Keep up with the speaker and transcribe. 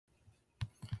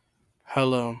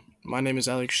Hello, my name is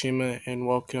Alex Shima, and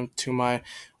welcome to my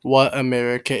What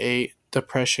America Ate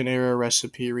Depression Era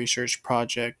Recipe Research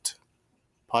Project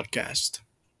podcast.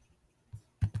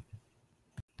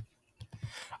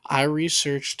 I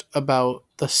researched about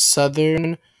the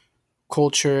Southern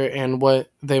culture and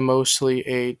what they mostly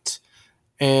ate,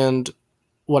 and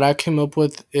what I came up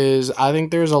with is I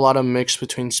think there's a lot of mix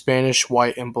between Spanish,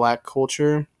 white, and black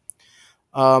culture.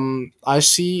 I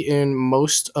see in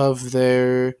most of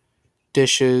their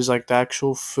dishes, like the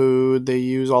actual food, they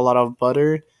use a lot of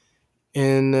butter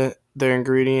in their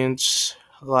ingredients.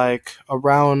 Like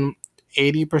around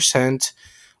 80%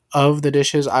 of the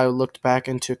dishes, I looked back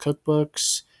into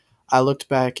cookbooks. I looked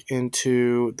back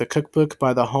into the cookbook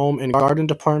by the Home and Garden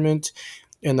Department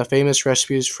and the famous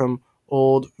recipes from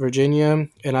Old Virginia,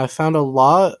 and I found a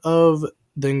lot of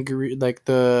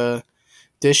the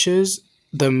dishes.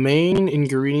 The main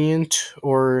ingredient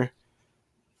or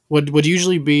would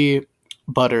usually be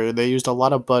butter. They used a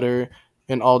lot of butter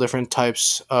in all different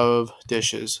types of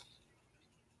dishes.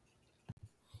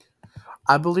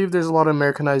 I believe there's a lot of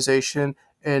Americanization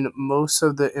in most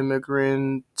of the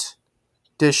immigrant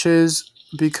dishes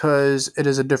because it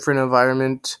is a different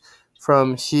environment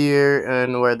from here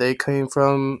and where they came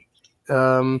from.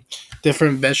 Um,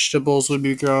 Different vegetables would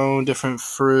be grown, different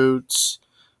fruits,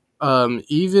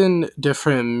 even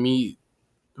different meat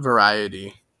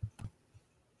variety.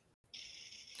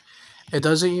 It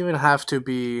doesn't even have to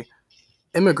be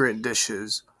immigrant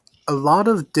dishes. A lot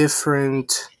of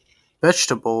different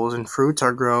vegetables and fruits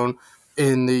are grown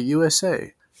in the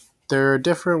USA. There are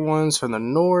different ones from the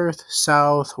north,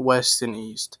 south, west, and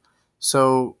east.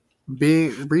 So,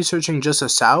 being researching just the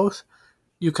south,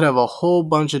 you could have a whole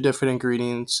bunch of different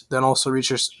ingredients. Then also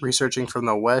researching from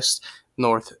the west,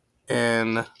 north,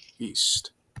 and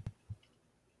east.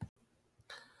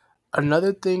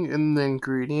 Another thing in the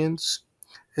ingredients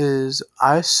is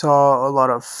I saw a lot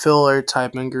of filler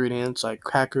type ingredients like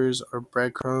crackers or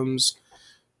breadcrumbs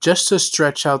just to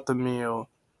stretch out the meal.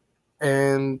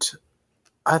 And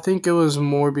I think it was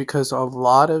more because a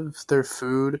lot of their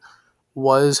food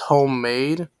was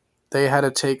homemade. They had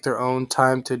to take their own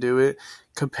time to do it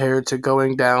compared to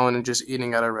going down and just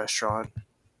eating at a restaurant.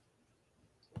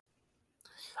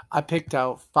 I picked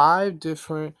out five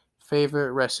different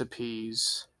favorite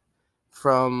recipes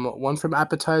from one from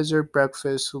appetizer,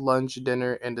 breakfast, lunch,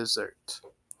 dinner, and dessert.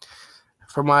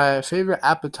 For my favorite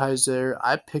appetizer,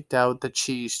 I picked out the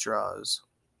cheese straws.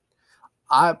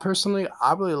 I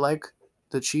really like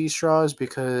the cheese straws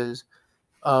because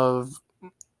of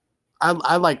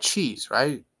I like cheese,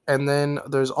 right? And then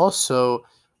there's also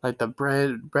like the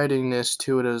breadiness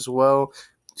to it as well.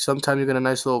 Sometimes you get a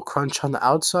nice little crunch on the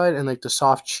outside and like the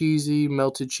soft cheesy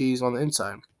melted cheese on the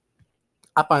inside.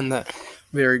 I find that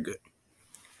very good.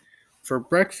 For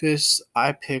breakfast,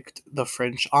 I picked the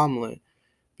French omelet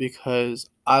because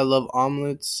I love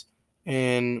omelets,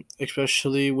 and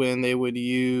especially when they would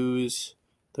use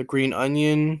the green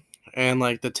onion and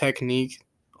like the technique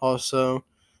also.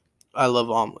 I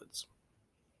love omelets.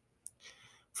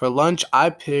 For lunch, I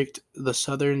picked the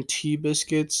Southern tea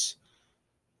biscuits.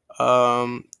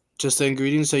 Um, just the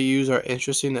ingredients they use are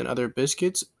interesting than other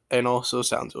biscuits and also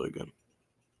sounds really good.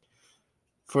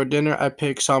 For dinner, I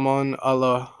picked salmon a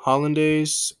la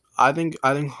hollandaise. I think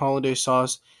hollandaise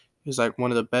sauce is like one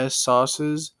of the best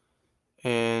sauces,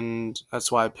 and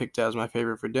that's why I picked it as my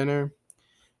favorite for dinner.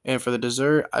 And for the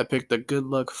dessert, I picked the Good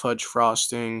Luck fudge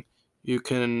frosting. You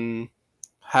can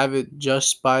have it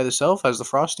just by itself as the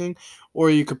frosting, or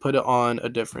you could put it on a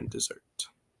different dessert.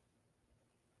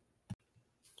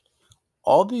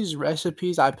 All these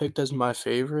recipes I picked as my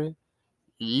favorite,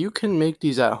 you can make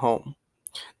these at home.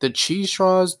 The cheese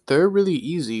straws, they're really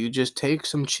easy. You just take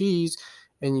some cheese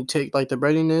and you take like the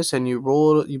breadiness and you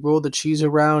roll the cheese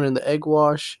around in the egg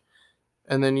wash,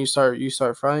 and then you start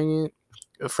frying it.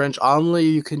 A French omelet,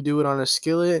 you can do it on a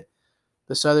skillet.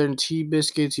 The Southern tea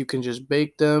biscuits, you can just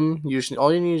bake them. Usually,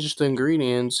 all you need is just the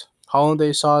ingredients.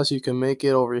 Hollandaise sauce, you can make it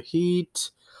over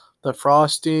heat. The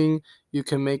frosting, you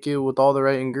can make it with all the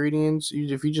right ingredients.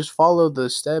 If you just follow the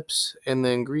steps and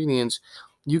the ingredients,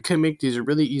 you can make these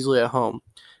really easily at home.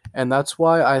 And that's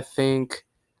why I think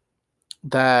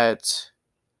that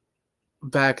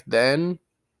back then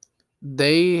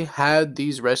they had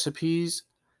these recipes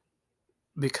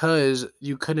because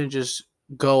you couldn't just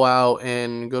go out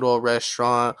and go to a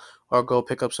restaurant or go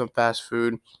pick up some fast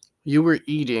food. You were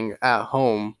eating at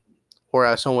home or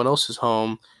at someone else's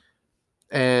home,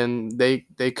 and they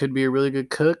could be a really good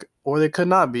cook or they could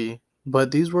not be.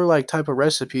 But these were like type of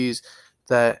recipes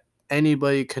that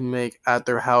anybody can make at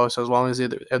their house as long as they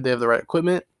have the right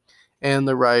equipment and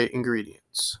the right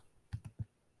ingredients.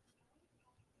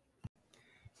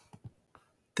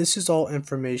 This is all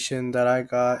information that I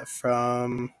got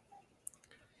from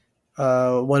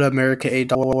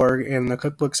whatamerica8.org, and the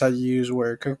cookbooks I used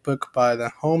were a cookbook by the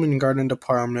Home and Garden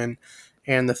Department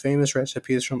and the famous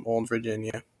recipes from Old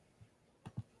Virginia.